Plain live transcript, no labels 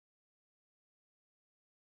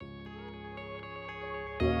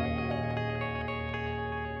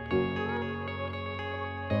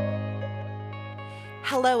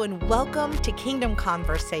Hello and welcome to Kingdom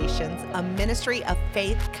Conversations, a ministry of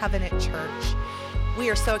Faith Covenant Church. We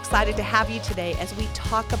are so excited to have you today as we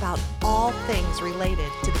talk about all things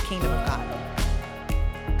related to the kingdom of God.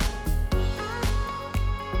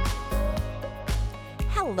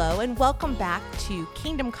 Hello and welcome back to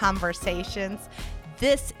Kingdom Conversations.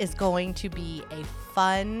 This is going to be a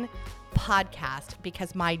fun podcast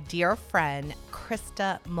because my dear friend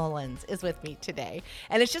Christa Mullins is with me today,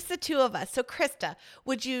 and it's just the two of us. So Christa,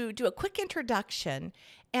 would you do a quick introduction?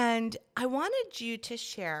 And I wanted you to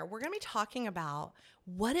share, we're going to be talking about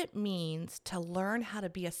what it means to learn how to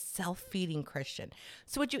be a self-feeding Christian.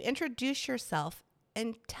 So would you introduce yourself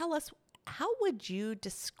and tell us, how would you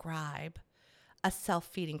describe a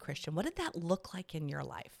self-feeding Christian? What did that look like in your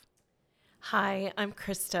life? Hi, I'm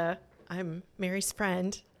Christa. I'm Mary's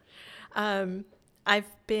friend. I've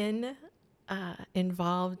been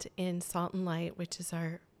involved in Salt and Light, which is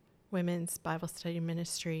our women's Bible study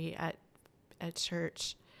ministry at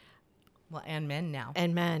church. Well, and men now.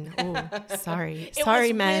 And men. Oh, sorry. It Sorry,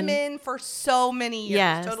 was men. women for so many years.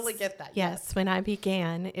 Yes. Totally get that. Yes. When I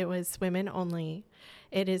began, it was women only.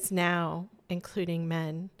 It is now including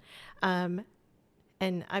men. And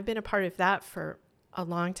I've been a part of that for a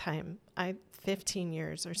long time. 15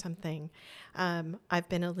 years or something. I've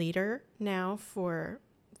been a leader now for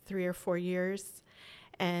 3 or 4 years.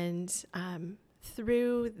 And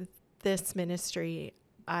through this ministry,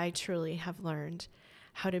 I truly have learned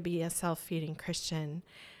how to be a self-feeding Christian.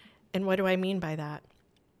 And what do I mean by that?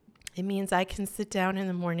 It means I can sit down in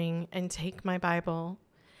the morning and take my Bible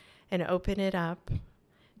and open it up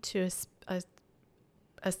to a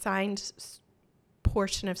assigned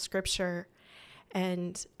portion of Scripture.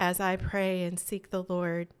 And as I pray and seek the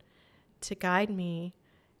Lord to guide me,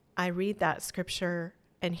 I read that Scripture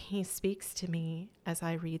and He speaks to me as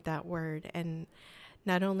I read that word. And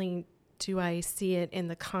not only do I see it in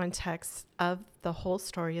the context of the whole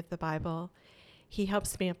story of the Bible, He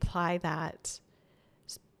helps me apply that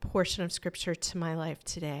portion of Scripture to my life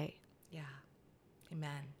today. Yeah.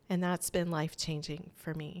 Amen. And that's been life-changing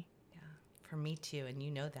for me. Yeah. For me too. And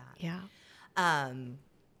you know that. Yeah.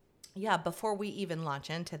 Yeah, before we even launch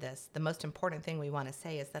into this, the most important thing we want to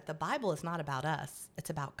say is that the Bible is not about us. It's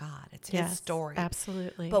about God. It's His story.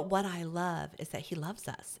 Absolutely. But what I love is that He loves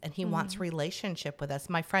us and He wants relationship with us.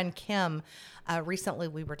 My friend Kim, recently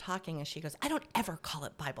we were talking and she goes, I don't ever call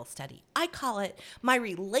it Bible study. I call it my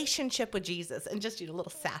relationship with Jesus. And just a little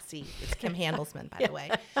sassy. It's Kim Handelsman, by the way.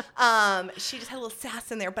 She just had a little sass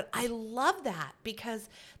in there. But I love that because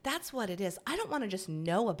that's what it is. I don't want to just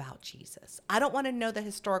know about Jesus. I don't want to know the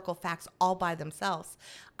historical facts all by themselves.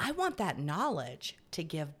 I want that knowledge to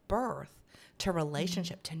give birth to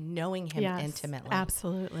relationship, to knowing Him intimately.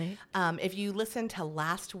 Absolutely. If you listen to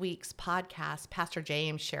last week's podcast, Pastor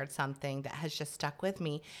James shared something that has just stuck with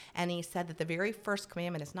me. And he said that the very first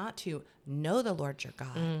commandment is not to know the Lord your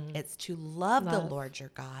God. It's to love the Lord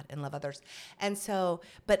your God and love others. And so,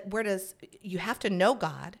 but you have to know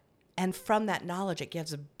God. And from that knowledge, it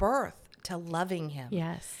gives birth to loving Him.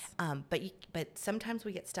 Yes. But sometimes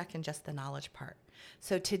we get stuck in just the knowledge part.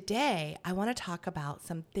 So today, I want to talk about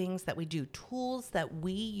some things that we do, tools that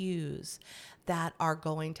we use that are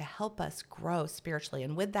going to help us grow spiritually.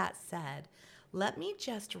 And with that said, let me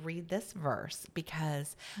just read this verse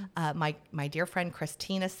because my dear friend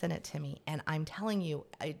Christina sent it to me. And I'm telling you,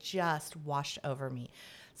 it just washed over me.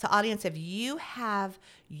 So audience, if you have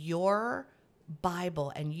your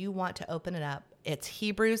Bible and you want to open it up, it's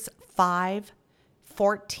Hebrews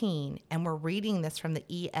 5:14, and we're reading this from the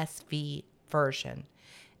ESV version.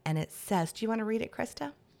 And it says, do you want to read it,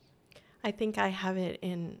 Christa? I think I have it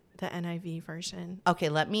in the NIV version. Okay,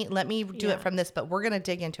 let me do it from this, but we're going to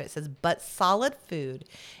dig into it. It says, but solid food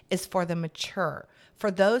is for the mature, for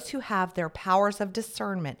those who have their powers of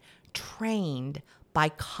discernment trained by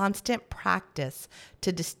constant practice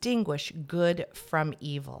to distinguish good from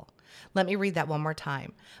evil. Let me read that one more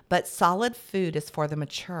time. But solid food is for the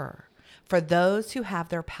mature, for those who have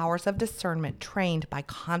their powers of discernment trained by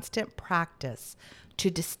constant practice to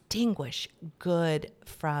distinguish good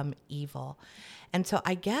from evil. And so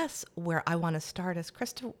I guess where I want to start is,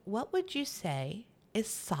 Christa, what would you say is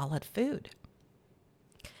solid food?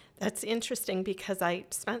 That's interesting because I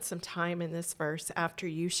spent some time in this verse after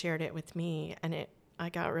you shared it with me, and I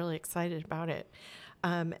got really excited about it.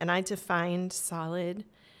 And I defined solid.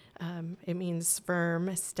 It means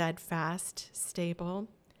firm, steadfast, stable.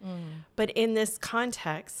 But in this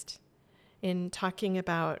context, in talking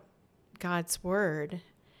about God's word,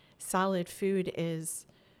 solid food is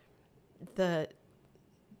the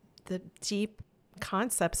deep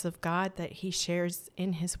concepts of God that He shares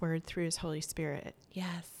in His word through His Holy Spirit.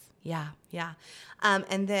 Yes. Yeah, yeah.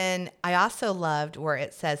 And then I also loved where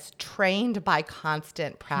it says trained by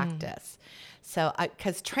constant practice. So,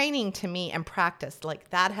 because training to me and practice, like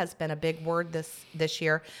that has been a big word this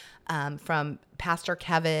year, from Pastor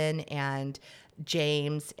Kevin and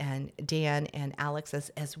James and Dan and Alex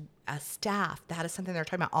as a staff. That is something they're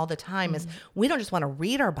talking about all the time. Is we don't just want to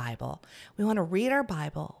read our Bible. We want to read our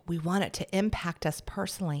Bible. We want it to impact us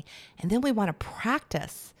personally, and then we want to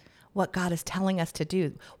practice what God is telling us to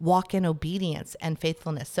do, walk in obedience and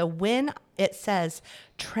faithfulness. So when it says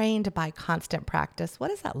trained by constant practice, what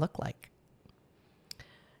does that look like?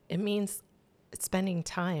 It means spending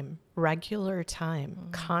time, regular time,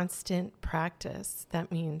 constant practice. That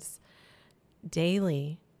means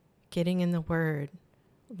daily getting in the Word,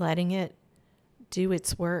 letting it do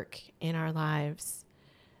its work in our lives,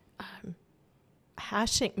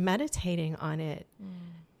 meditating on it.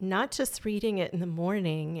 Not just reading it in the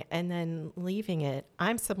morning and then leaving it.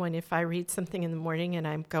 I'm someone, if I read something in the morning and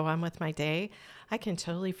I go on with my day, I can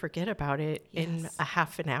totally forget about it in a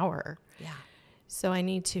half an hour. Yeah. So I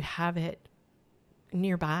need to have it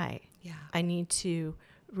nearby. Yeah. I need to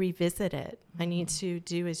revisit it. I need to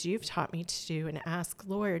do as you've taught me to do and ask,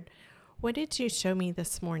 Lord, what did you show me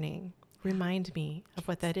this morning? Remind me of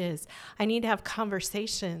what that is. I need to have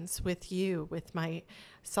conversations with you, with my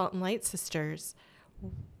Salt and Light sisters,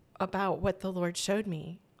 about what the Lord showed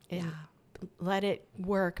me, and let it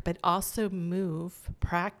work, but also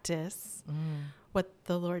practice what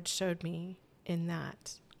the Lord showed me in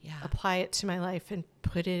that. Yeah. Apply it to my life and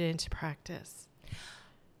put it into practice.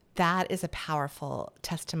 That is a powerful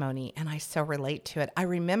testimony, and I so relate to it. I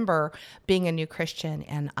remember being a new Christian,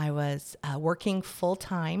 and I was working full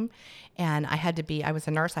time, and I was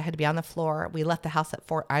a nurse. I had to be on the floor. We left the house at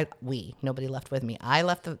nobody left with me. I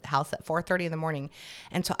left the house at 4:30 in the morning,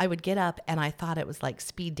 and so I would get up, and I thought it was like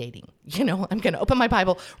speed dating. I'm going to open my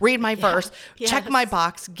Bible, read my verse, check my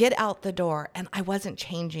box, get out the door, and I wasn't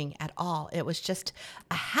changing at all. It was just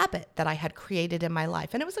a habit that I had created in my life,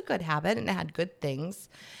 and it was a good habit, and it had good things.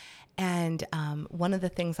 And one of the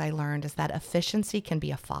things I learned is that efficiency can be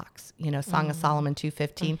a fox. Song of Solomon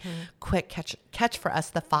 2:15, quick catch for us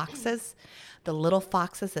the foxes, the little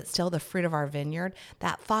foxes that steal the fruit of our vineyard.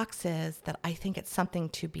 That fox is that I think it's something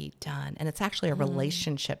to be done. And it's actually a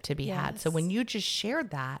relationship to be had. So when you just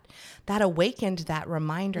shared that awakened that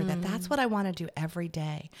reminder that that's what I want to do every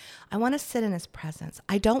day. I want to sit in his presence.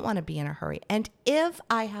 I don't want to be in a hurry. And if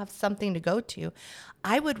I have something to go to,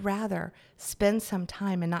 I would rather spend some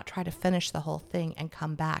time and not try to finish the whole thing and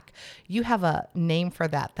come back. You have a name for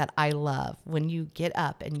that I love. When you get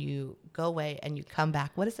up and you go away and you come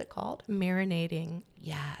back. What is it called? Marinating.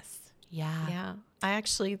 Yes. Yeah. Yeah.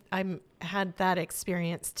 I had that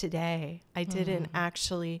experience today. I didn't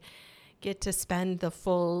actually get to spend the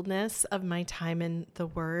fullness of my time in the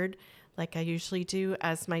Word like I usually do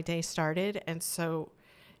as my day started. And so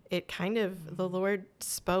it the Lord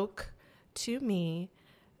spoke to me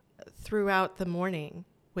throughout the morning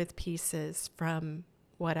with pieces from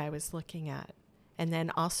what I was looking at, and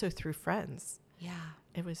then also through friends. Yeah.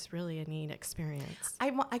 It was really a neat experience.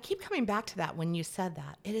 I keep coming back to that when you said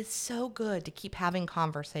that. It is so good to keep having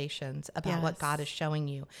conversations about what God is showing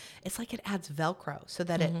you. It's like it adds Velcro so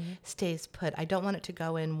that it stays put. I don't want it to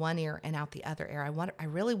go in one ear and out the other ear. I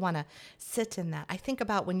really want to sit in that. I think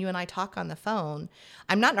about when you and I talk on the phone,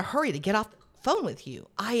 I'm not in a hurry to get off the phone with you.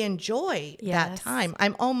 I enjoy that time.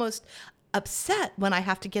 I'm almost upset when I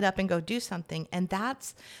have to get up and go do something. And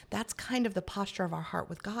that's kind of the posture of our heart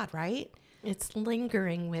with God, right? It's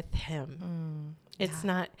lingering with him. It's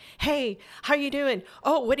not, hey, how are you doing?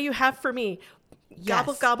 Oh, what do you have for me?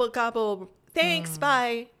 Gobble, gobble, gobble. Thanks,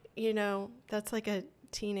 bye. That's like a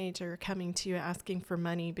teenager coming to you asking for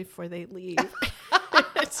money before they leave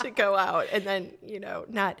to go out. And then,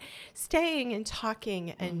 not staying and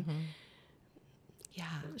talking and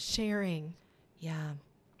sharing. Yeah.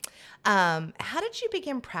 How did you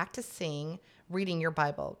begin practicing reading your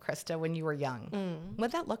Bible, Christa, when you were young?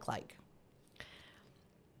 What'd that look like?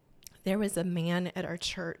 There was a man at our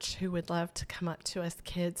church who would love to come up to us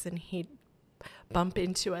kids, and he'd bump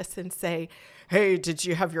into us and say, hey, did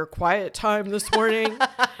you have your quiet time this morning?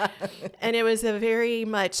 And it was a very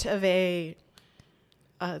much of a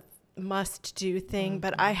must-do thing,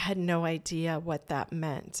 but I had no idea what that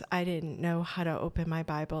meant. I didn't know how to open my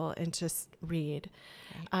Bible and just read.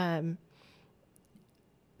 Right.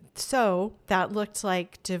 So that looked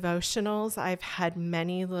like devotionals. I've had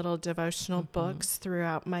many little devotional books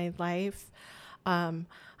throughout my life.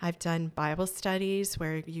 I've done Bible studies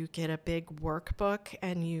where you get a big workbook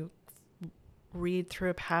and you read through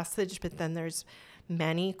a passage, but then there's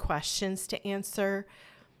many questions to answer.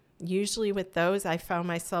 Usually with those, I found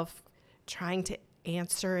myself trying to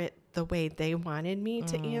answer it the way they wanted me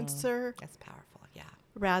to answer. That's powerful. Yeah.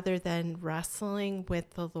 Rather than wrestling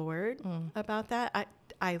with the Lord about that.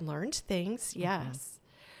 I learned things, yes,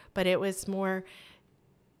 but it was more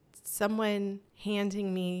someone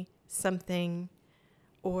handing me something,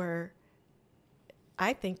 or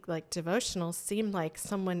I think like devotionals seem like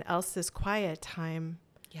someone else's quiet time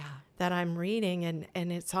that I'm reading,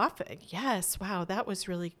 and it's often, yes, wow, that was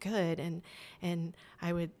really good. And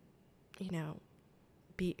I would,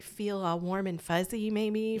 feel all warm and fuzzy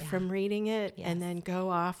maybe from reading it, and then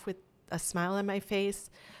go off with a smile on my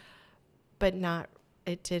face, but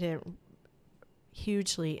it didn't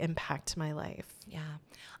hugely impact my life. Yeah.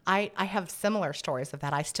 I have similar stories of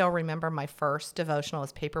that. I still remember my first devotional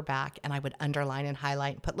was paperback, and I would underline and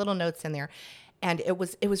highlight and put little notes in there. And it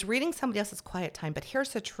was reading somebody else's quiet time. But here's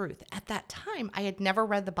the truth. At that time, I had never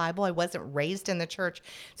read the Bible. I wasn't raised in the church.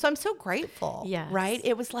 So I'm so grateful, right?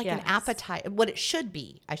 It was like an appetizer. What it should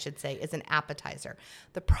be, I should say, is an appetizer.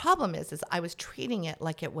 The problem is I was treating it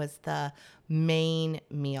like it was the main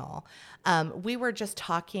meal. We were just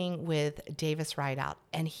talking with Davis Rideout,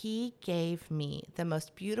 and he gave me the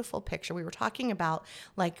most beautiful picture. We were talking about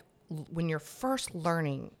like when you're first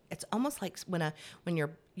learning, it's almost like when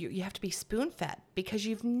you have to be spoon-fed because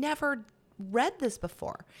you've never read this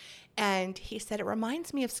before. And he said, it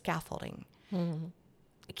reminds me of scaffolding. Mm-hmm.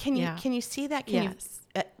 Can you see that? Can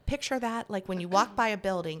you picture that? Like when you walk by a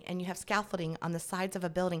building and you have scaffolding on the sides of a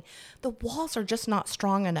building, the walls are just not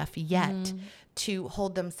strong enough yet to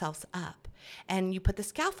hold themselves up. And you put the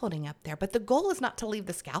scaffolding up there. But the goal is not to leave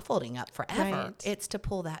the scaffolding up forever. Right. It's to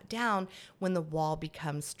pull that down when the wall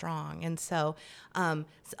becomes strong. And so a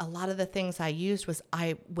lot of the things I used was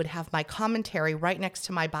I would have my commentary right next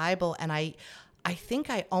to my Bible, and I think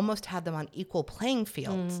I almost had them on equal playing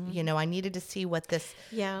fields. I needed to see what this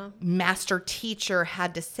master teacher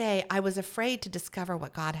had to say. I was afraid to discover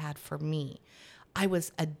what God had for me. I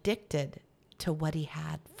was addicted to what he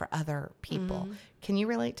had for other people. Can you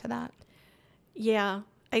relate to that? Yeah,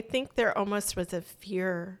 I think there almost was a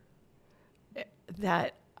fear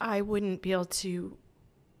that I wouldn't be able to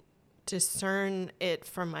discern it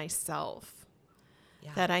for myself,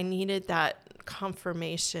 that I needed that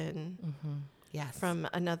confirmation from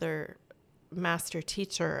another master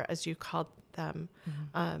teacher, as you called them,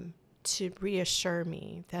 to reassure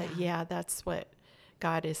me that, that's what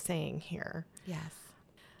God is saying here. Yes.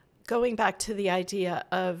 Going back to the idea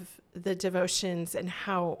of the devotions and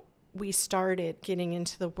how we started getting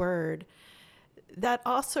into the Word, that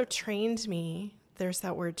also trained me, there's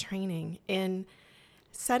that word training, in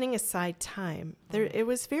setting aside time. It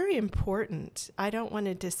was very important. I don't want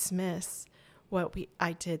to dismiss what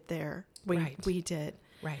I did there. We did.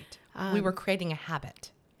 Right. We were creating a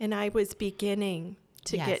habit. And I was beginning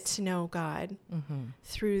to get to know God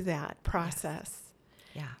through that process.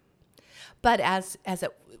 Yes. Yeah. But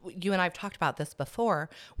you and I have talked about this before,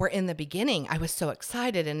 where in the beginning I was so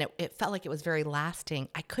excited and it felt like it was very lasting.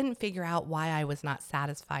 I couldn't figure out why I was not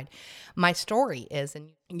satisfied. My story is, and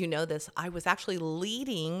you know this, I was actually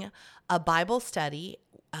leading a Bible study,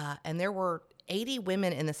 and there were 80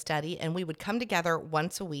 women in the study, and we would come together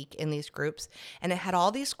once a week in these groups, and it had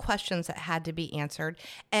all these questions that had to be answered.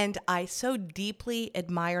 And I so deeply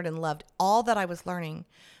admired and loved all that I was learning,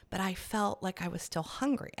 but I felt like I was still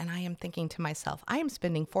hungry. And I am thinking to myself, I am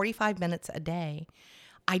spending 45 minutes a day.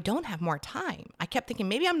 I don't have more time. I kept thinking,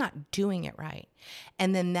 maybe I'm not doing it right.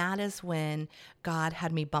 And then that is when God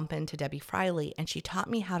had me bump into Debbie Friley, and she taught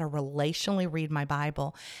me how to relationally read my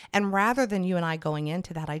Bible. And rather than you and I going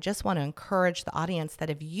into that, I just want to encourage the audience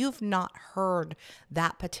that if you've not heard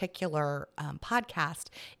that particular podcast,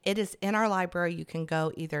 it is in our library. You can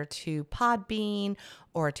go either to Podbean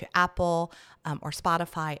or to Apple or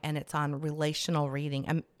Spotify, and it's on relational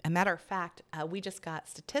reading. A matter of fact, we just got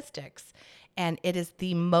statistics, and it is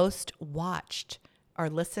the most watched or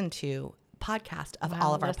listened to podcast of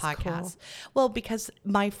all of our podcasts. Cool. Well, because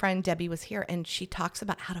my friend Debbie was here, and she talks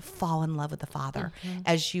about how to fall in love with the Father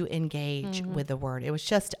as you engage with the Word. It was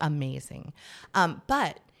just amazing.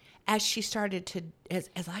 But as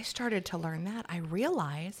I started to learn that, I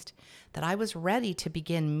realized that I was ready to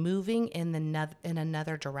begin moving in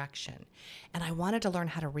another direction. And I wanted to learn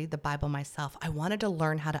how to read the Bible myself. I wanted to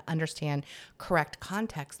learn how to understand correct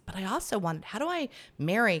context, but I also wanted, how do I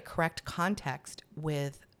marry correct context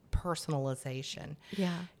with personalization?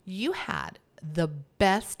 Yeah. You had the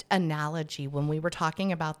best analogy when we were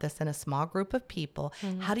talking about this in a small group of people.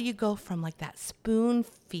 How do you go from like that spoon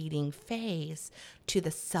feeding phase to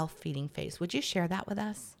the self-feeding phase? Would you share that with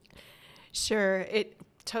us? Sure.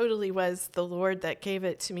 totally was the Lord that gave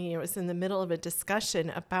it to me. It was in the middle of a discussion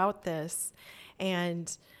about this.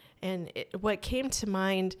 And what came to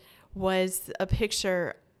mind was a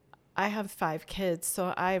picture. I have 5 kids,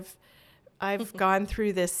 so I've gone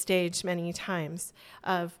through this stage many times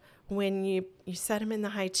of when you set them in the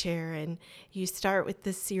high chair and you start with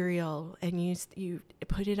the cereal and you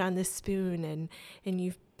put it on the spoon and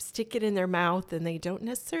you stick it in their mouth and they don't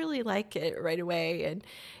necessarily like it right away. And,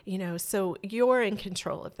 so you're in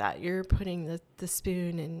control of that. You're putting the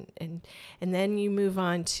spoon and then you move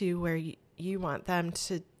on to where you want them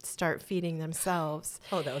to start feeding themselves.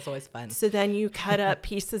 Oh, that was always fun. So then you cut up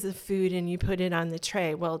pieces of food and you put it on the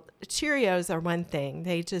tray. Well, Cheerios are one thing.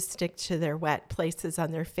 They just stick to their wet places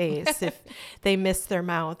on their face if they miss their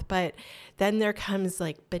mouth. But then there comes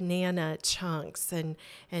like banana chunks and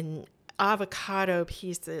avocado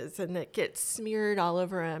pieces, and it gets smeared all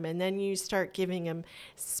over them. And then you start giving them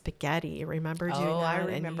spaghetti. Remember doing that? Oh, I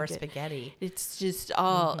remember spaghetti. It's just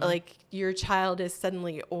all like your child is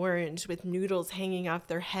suddenly orange with noodles hanging off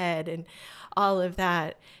their head and all of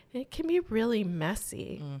that. It can be really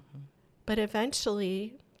messy. But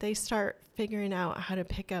eventually they start figuring out how to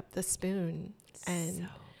pick up the spoon and so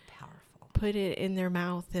powerful. Put it in their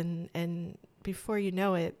mouth, and before you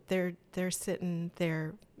know it, they're sitting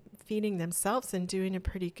there feeding themselves and doing a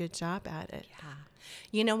pretty good job at it. Yeah.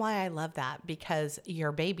 You know why I love that? Because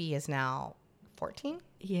your baby is now 14?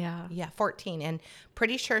 Yeah. Yeah, 14. And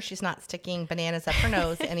pretty sure she's not sticking bananas up her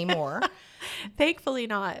nose anymore. Thankfully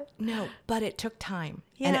not. No, but it took time.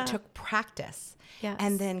 Yeah. And it took practice. Yes.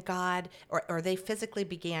 And then God, or they physically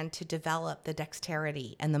began to develop the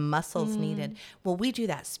dexterity and the muscles needed. Well, we do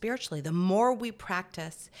that spiritually. The more we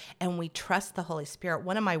practice and we trust the Holy Spirit.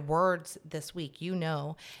 One of my words this week,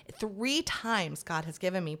 3 times God has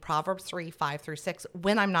given me Proverbs 3, 5 through 6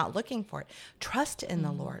 when I'm not looking for it. Trust in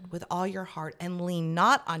the Lord with all your heart and lean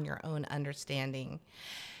not on your own understanding.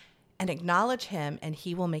 And acknowledge him and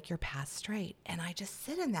he will make your path straight. And I just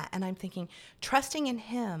sit in that and I'm thinking, trusting in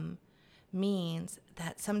him means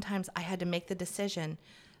that sometimes I had to make the decision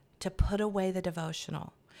to put away the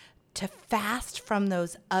devotional, to fast from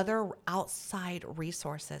those other outside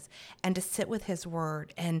resources and to sit with his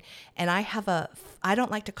word. And I don't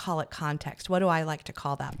like to call it context. What do I like to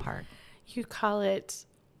call that part? You call it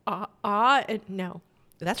no.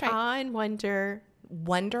 That's right. Awe and wonder.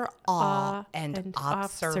 Wonder, awe, and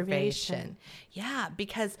observation. Yeah,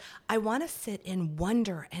 because I want to sit in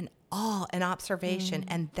wonder and awe and observation,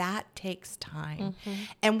 and that takes time.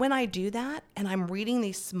 And when I do that, and I'm reading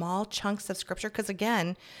these small chunks of scripture, because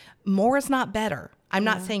again, more is not better. I'm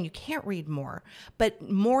not saying you can't read more, but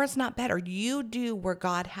more is not better. You do where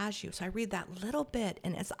God has you. So I read that little bit,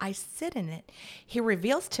 and as I sit in it, he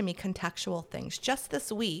reveals to me contextual things. Just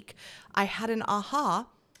this week, I had an aha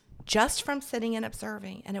just from sitting and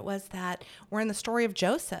observing. And it was that we're in the story of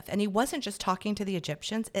Joseph, and he wasn't just talking to the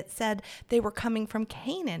Egyptians. It said they were coming from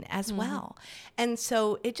Canaan as well. And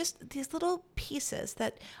so it just, these little pieces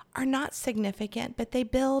that are not significant, but they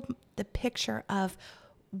build the picture of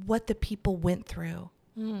what the people went through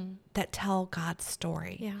that tell God's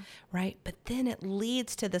story, right? But then it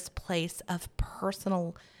leads to this place of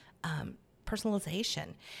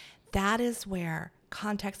personalization. That is where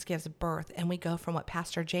context gives birth, and we go from what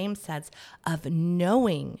Pastor James says of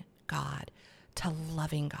knowing God to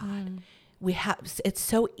loving God. It's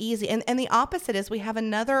so easy. And the opposite is we have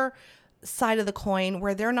another side of the coin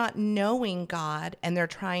where they're not knowing God and they're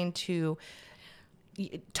trying to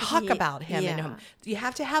talk about him. And you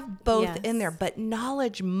have to have both in there, but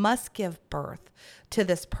knowledge must give birth to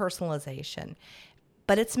this personalization.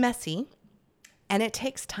 But it's messy, and it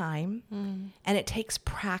takes time, and it takes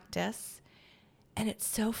practice. And it's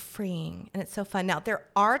so freeing and it's so fun. Now, there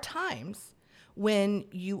are times when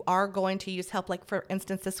you are going to use help. Like, for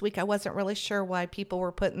instance, this week, I wasn't really sure why people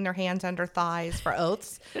were putting their hands under thighs for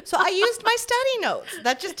oaths. So I used my study notes.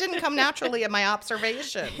 That just didn't come naturally in my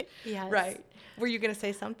observation. Yes. Right. Were you going to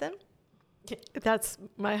say something? That's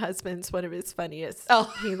my husband's one of his funniest.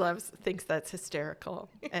 Oh. He thinks that's hysterical.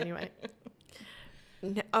 Anyway.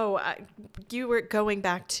 You were going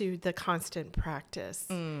back to the constant practice,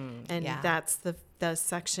 and that's the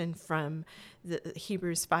section from the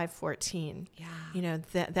Hebrews 5:14. Yeah,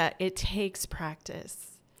 that it takes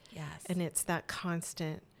practice. Yes, and it's that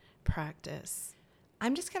constant practice.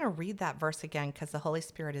 I'm just going to read that verse again because the Holy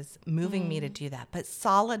Spirit is moving me to do that. But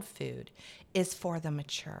solid food is for the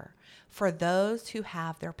mature, for those who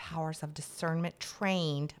have their powers of discernment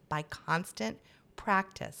trained by constant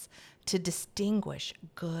practice to distinguish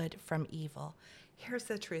good from evil. Here's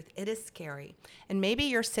the truth. It is scary. And maybe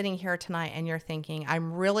you're sitting here tonight and you're thinking,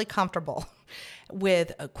 I'm really comfortable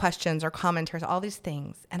with questions or commentaries, all these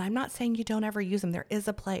things. And I'm not saying you don't ever use them. There is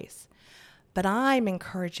a place. But I'm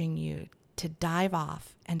encouraging you to dive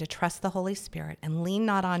off and to trust the Holy Spirit and lean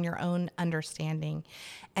not on your own understanding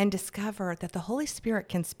and discover that the Holy Spirit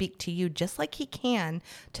can speak to you just like he can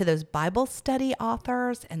to those Bible study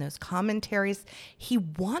authors and those commentaries. He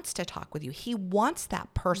wants to talk with you. He wants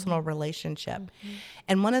that personal relationship. Mm-hmm.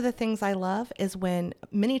 And one of the things I love is when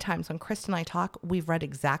many times when Krista and I talk, we've read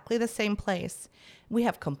exactly the same place. We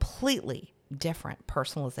have completely different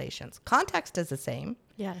personalizations. Context is the same.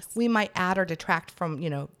 Yes. We might add or detract from,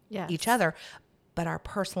 Yes. each other, but our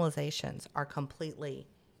personalizations are completely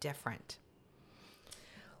different.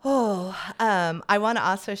 I want to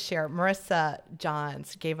also share, Marissa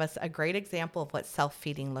Johns gave us a great example of what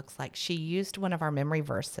self-feeding looks like. She used one of our memory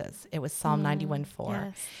verses. It was Psalm 91:4.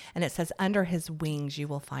 Yes. And it says, under his wings you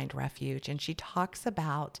will find refuge. And she talks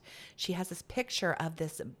about, she has this picture of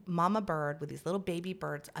this mama bird with these little baby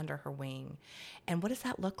birds under her wing. And what does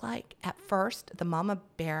that look like? At first, the mama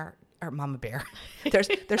bear,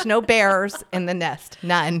 there's no bears in the nest,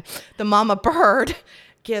 none. The mama bird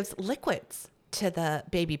gives liquids to the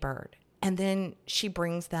baby bird. And then she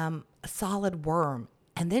brings them a solid worm.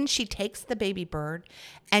 And then she takes the baby bird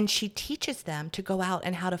and she teaches them to go out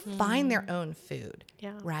and how to find their own food.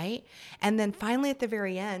 Yeah. Right? And then finally at the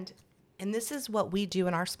very end, and this is what we do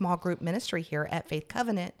in our small group ministry here at Faith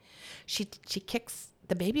Covenant, she kicks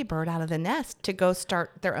the baby bird out of the nest to go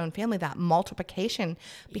start their own family, that multiplication.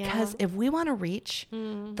 Because if we want to reach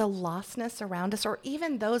the lostness around us, or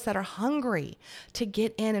even those that are hungry to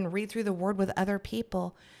get in and read through the word with other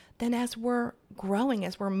people, then as we're growing,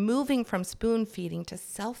 as we're moving from spoon feeding to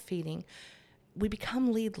self-feeding, we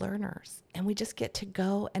become lead learners and we just get to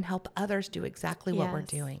go and help others do exactly what we're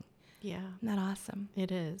doing. Yeah. Isn't that awesome?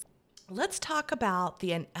 It is. Let's talk about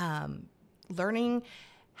the learning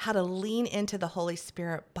how to lean into the Holy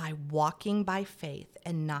Spirit by walking by faith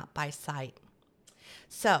and not by sight.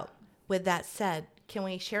 So with that said, can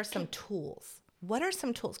we share some tools? What are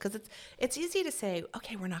some tools? Because it's easy to say,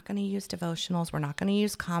 okay, we're not going to use devotionals. We're not going to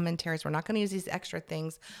use commentaries. We're not going to use these extra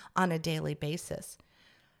things on a daily basis.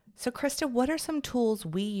 So Krista, what are some tools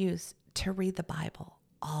we use to read the Bible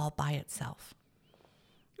all by itself?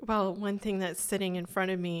 Well, one thing that's sitting in front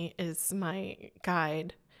of me is my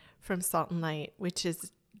guide from Salt and Light, which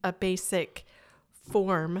is a basic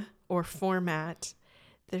form or format.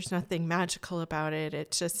 There's nothing magical about it. It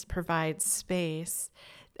just provides space.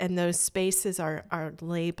 And those spaces are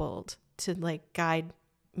labeled to guide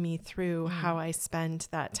me through how I spend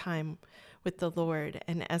that time with the Lord.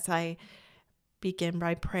 And as I begin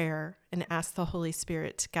by prayer and ask the Holy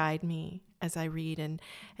Spirit to guide me as I read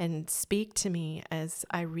and speak to me as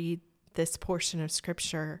I read this portion of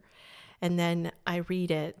Scripture, and then I read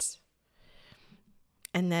it,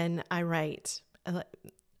 and then I write.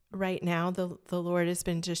 Right now, the Lord has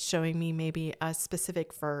been just showing me maybe a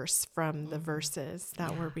specific verse from the verses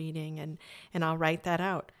that we're reading, and I'll write that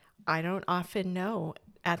out. I don't often know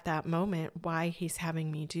at that moment why he's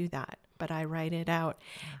having me do that, but I write it out.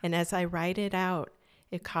 Yeah. And as I write it out,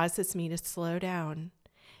 it causes me to slow down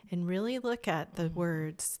and really look at the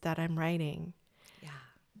words that I'm writing. Yeah.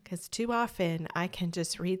 Because too often I can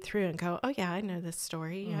just read through and go, oh yeah, I know this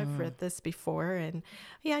story. I've read this before, and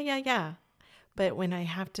yeah. But when I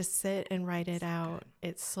have to sit and write it out,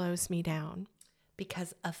 it slows me down.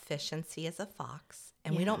 Because efficiency is a fox,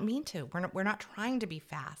 and we don't mean to. We're not trying to be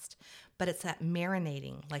fast, but it's that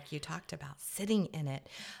marinating, like you talked about, sitting in it.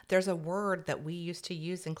 There's a word that we used to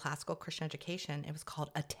use in classical Christian education. It was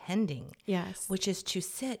called attending. Yes. Which is to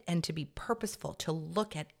sit and to be purposeful, to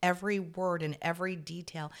look at every word and every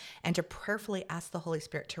detail, and to prayerfully ask the Holy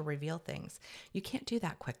Spirit to reveal things. You can't do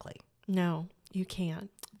that quickly. No, you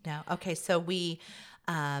can't. No. Okay. So we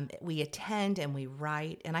attend and we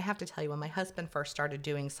write. And I have to tell you, when my husband first started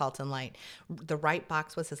doing Salt and Light, the write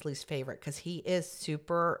box was his least favorite because he is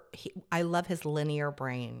I love his linear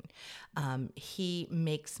brain. He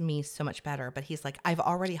makes me so much better, but he's like, I've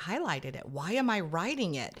already highlighted it. Why am I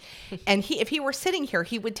writing it? And if he were sitting here,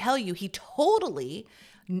 he would tell you he totally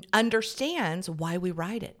understands why we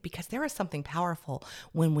write it, because there is something powerful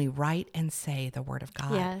when we write and say the word of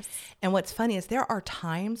God. Yes. And what's funny is there are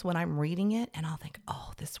times when I'm reading it and I'll think,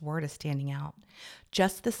 oh, this word is standing out.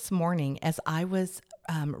 Just this morning, as I was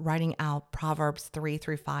writing out Proverbs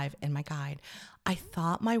 3-5 in my guide, I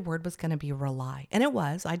thought my word was going to be rely. And it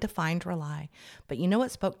was. I defined rely. But you know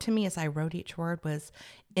what spoke to me as I wrote each word was,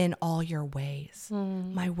 in all your ways.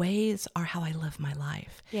 My ways are how I live my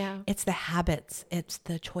life. Yeah. It's the habits. It's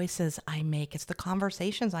the choices I make. It's the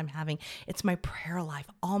conversations I'm having. It's my prayer life,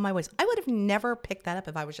 all my ways. I would have never picked that up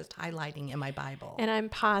if I was just highlighting in my Bible. And I'm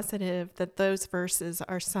positive that those verses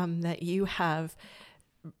are some that you have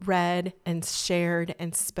read and shared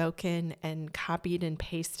and spoken and copied and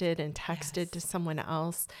pasted and texted to someone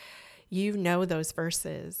else. You know those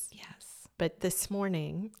verses. Yes. But this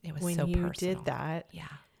morning, It was when so you personal. did that, Yeah.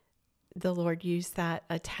 the Lord used that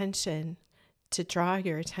attention to draw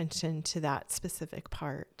your attention to that specific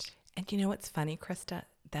part. And you know what's funny, Christa?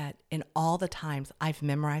 That in all the times I've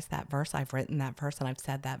memorized that verse, I've written that verse, and I've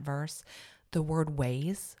said that verse, the word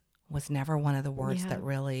ways was never one of the words that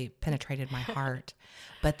really penetrated my heart.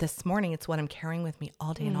 But this morning, it's what I'm carrying with me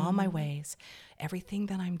all day in all my ways. Everything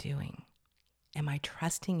that I'm doing, am I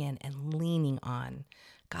trusting in and leaning on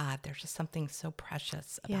God? There's just something so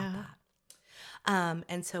precious about that.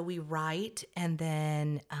 And so we write, and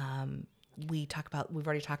then we've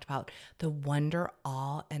already talked about the wonder,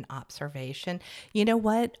 awe, and observation. You know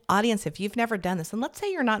what, audience, if you've never done this, and let's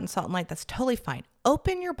say you're not in Salt and Light, that's totally fine.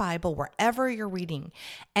 Open your Bible wherever you're reading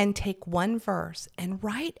and take one verse and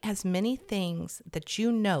write as many things that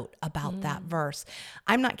you note about that verse.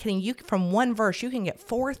 I'm not kidding. You from one verse, you can get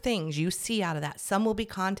 4 things you see out of that. Some will be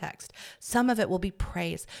context. Some of it will be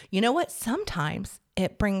praise. You know what? Sometimes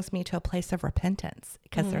it brings me to a place of repentance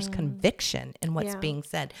because there's conviction in what's being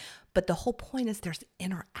said. But the whole point is there's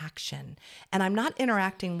interaction. And I'm not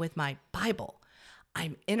interacting with my Bible.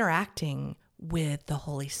 I'm interacting with the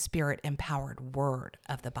Holy Spirit empowered word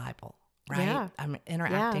of the Bible, right? Yeah. I'm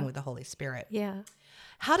interacting with the Holy Spirit. Yeah.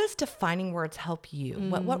 How does defining words help you?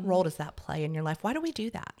 What role does that play in your life? Why do we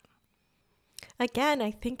do that? Again,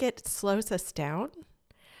 I think it slows us down,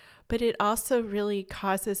 but it also really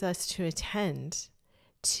causes us to attend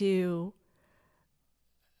to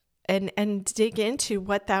and dig into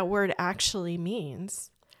what that word actually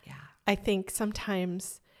means. Yeah. I think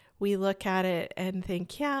sometimes we look at it and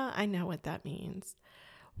think, yeah, I know what that means.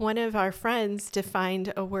 One of our friends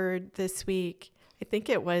defined a word this week. I think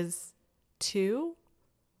it was to.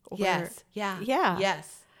 Yes. Yeah. Yeah.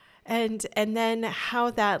 Yes. And then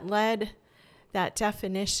how that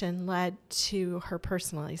definition led to her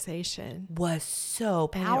personalization. Was so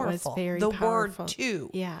powerful. And it was very the powerful. word to.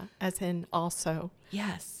 Yeah, as in also.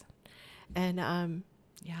 Yes. And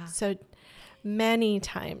Yeah. so many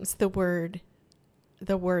times the words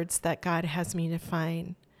that God has me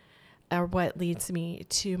define are what leads me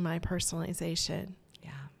to my personalization.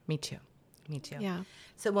 Yeah. Me too. Me too. Yeah.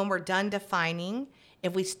 So when we're done defining,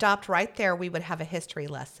 if we stopped right there, we would have a history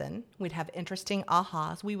lesson. We'd have interesting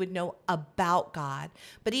ahas. We would know about God.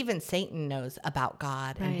 But even Satan knows about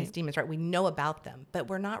God and his demons, right? We know about them, but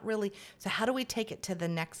we're not really. So how do we take it to the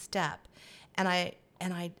next step? And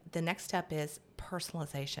the next step is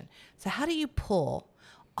personalization. So how do you pull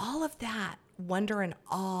all of that wonder and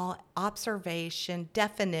awe, observation,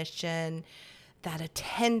 definition, that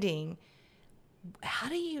attending? How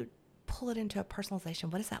do you pull it into a personalization?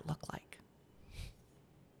 What does that look like?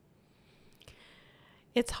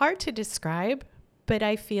 It's hard to describe, but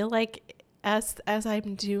I feel like as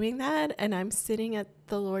I'm doing that and I'm sitting at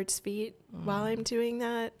the Lord's feet while I'm doing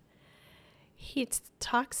that, he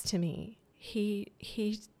talks to me. He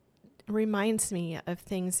reminds me of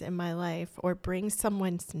things in my life or brings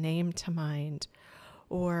someone's name to mind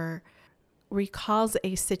or recalls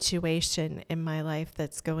a situation in my life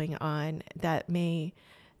that's going on that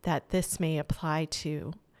this may apply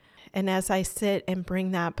to. And as I sit and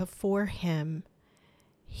bring that before him,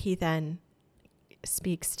 he then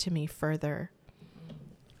speaks to me further.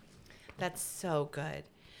 That's so good.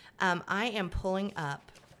 I am pulling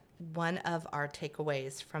up one of our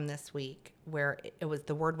takeaways from this week where it was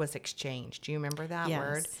the word was exchanged. Do you remember that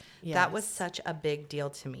word? Yes. That was such a big deal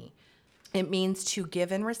to me. It means to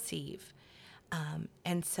give and receive.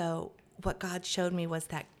 And so what God showed me was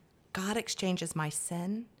that God exchanges my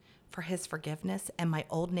sin for his forgiveness and my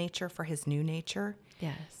old nature for his new nature.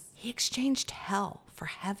 Yes. He exchanged hell for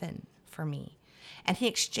heaven for me. And he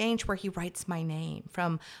exchanged where he writes my name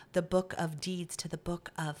from the book of deeds to the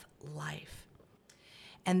book of life.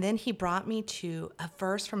 And then he brought me to a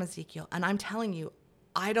verse from Ezekiel. And I'm telling you,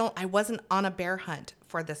 I wasn't on a bear hunt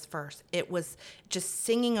for this verse. It was just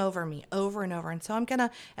singing over me over and over. And so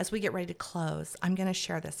as we get ready to close, I'm going to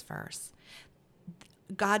share this verse.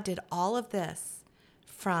 God did all of this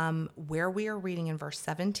from where we are reading in verse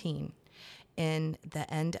 17 in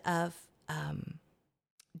the end of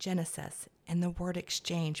Genesis, and the word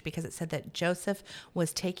exchange, because it said that Joseph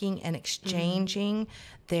was taking and exchanging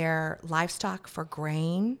their livestock for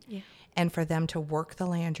grain. Yeah. and for them to work the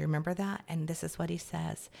land. You remember that? And this is what he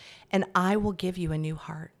says. And I will give you a new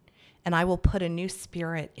heart, and I will put a new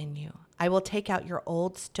spirit in you. I will take out your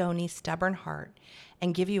old, stony, stubborn heart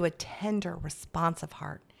and give you a tender, responsive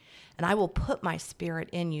heart. And I will put my spirit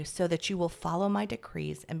in you so that you will follow my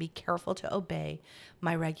decrees and be careful to obey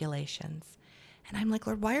my regulations. And I'm like,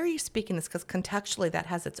 Lord, why are you speaking this? Because contextually, that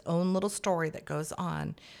has its own little story that goes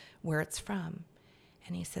on where it's from.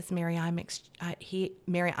 And he says, Mary, I'm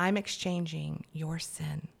exchanging your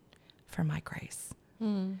sin for my grace.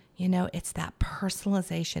 You know, it's that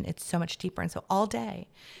personalization. It's so much deeper. And so all day,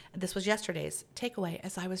 this was yesterday's takeaway,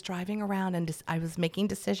 as I was driving around and I was making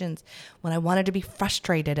decisions when I wanted to be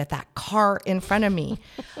frustrated at that car in front of me.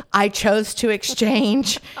 I chose to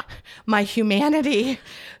exchange my humanity,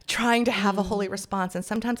 trying to have a holy response. And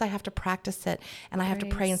sometimes I have to practice it, and I have to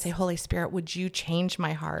pray and say, Holy Spirit, would you change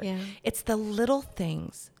my heart? Yeah. It's the little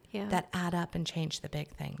things that add up and change the big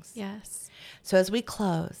things. Yes. So as we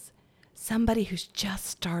close, somebody who's just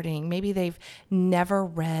starting, maybe they've never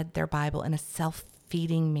read their Bible in a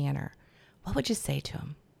self-feeding manner, what would you say to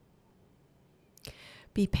them?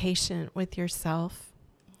 Be patient with yourself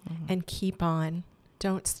and keep on.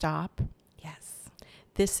 Don't stop. Yes.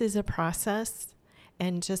 This is a process.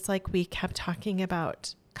 And just like we kept talking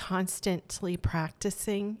about constantly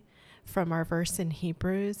practicing from our verse in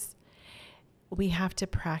Hebrews, we have to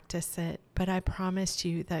practice it. But I promise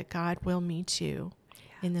you that God will meet you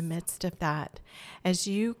in the midst of that. As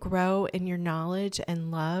you grow in your knowledge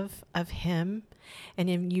and love of him,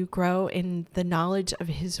 and you grow in the knowledge of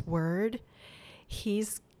his word, he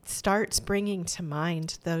starts bringing to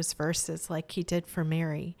mind those verses like he did for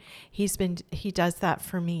Mary. He does that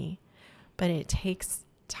for me, but it takes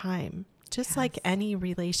time. Just like any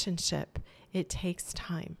relationship, it takes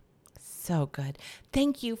time. So good.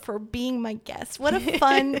 Thank you for being my guest. What a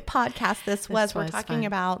fun podcast this was. We're talking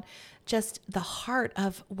about just the heart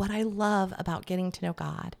of what I love about getting to know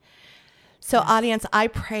God. So audience, I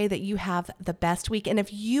pray that you have the best week. And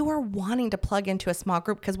if you are wanting to plug into a small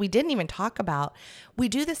group, because we didn't even talk about, we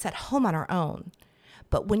do this at home on our own.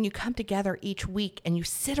 But when you come together each week and you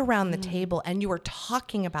sit around the table and you are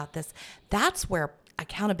talking about this, that's where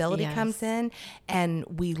accountability comes in, and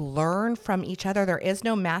we learn from each other. There is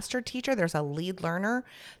no master teacher. There's a lead learner.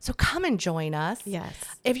 So come and join us. Yes.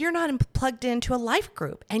 If you're not plugged into a life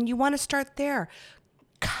group and you want to start there,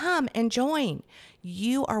 come and join.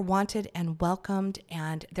 You are wanted and welcomed,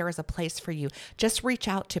 and there is a place for you. Just reach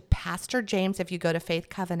out to Pastor James if you go to Faith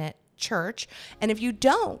Covenant Church. And if you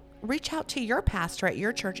don't, reach out to your pastor at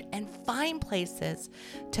your church and find places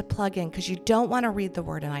to plug in, because you don't want to read the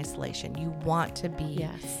word in isolation. You want to be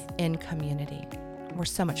in community. We're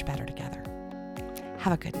so much better together.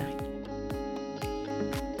 Have a good night.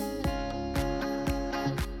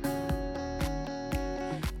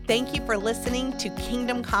 Thank you for listening to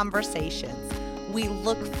Kingdom Conversations. We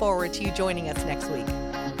look forward to you joining us next week.